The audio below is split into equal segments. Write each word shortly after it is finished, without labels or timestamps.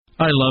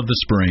I love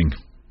the spring.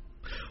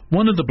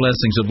 One of the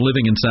blessings of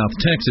living in South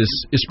Texas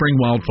is spring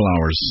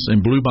wildflowers,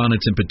 and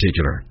bluebonnets in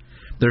particular.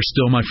 They're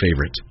still my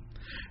favorite.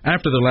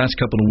 After the last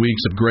couple of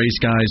weeks of gray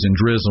skies and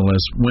drizzle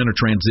as winter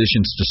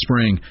transitions to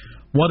spring,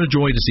 what a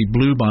joy to see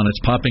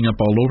bluebonnets popping up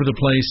all over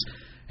the place,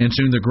 and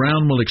soon the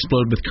ground will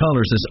explode with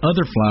colors as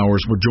other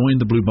flowers will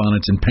join the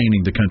bluebonnets in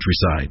painting the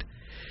countryside.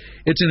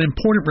 It's an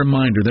important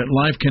reminder that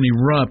life can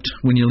erupt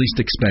when you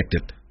least expect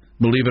it.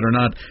 Believe it or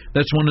not,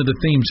 that's one of the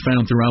themes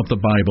found throughout the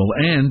Bible,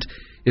 and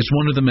it's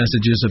one of the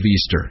messages of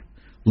Easter.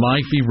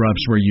 Life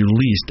erupts where you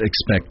least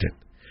expect it.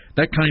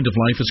 That kind of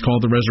life is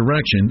called the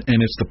resurrection,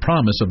 and it's the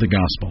promise of the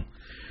gospel.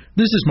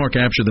 This is Mark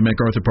Absher, the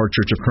MacArthur Park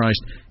Church of Christ,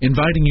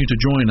 inviting you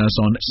to join us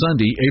on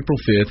Sunday, April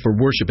 5th for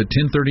worship at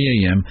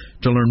 10:30 a.m.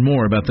 to learn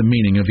more about the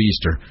meaning of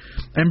Easter.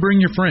 And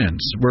bring your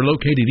friends. We're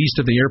located east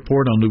of the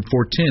airport on Loop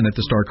 410 at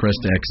the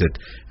Starcrest exit.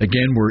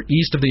 Again, we're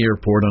east of the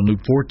airport on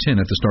Loop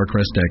 410 at the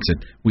Starcrest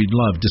exit. We'd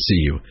love to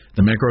see you.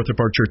 The MacArthur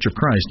Park Church of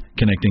Christ,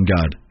 connecting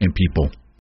God and people.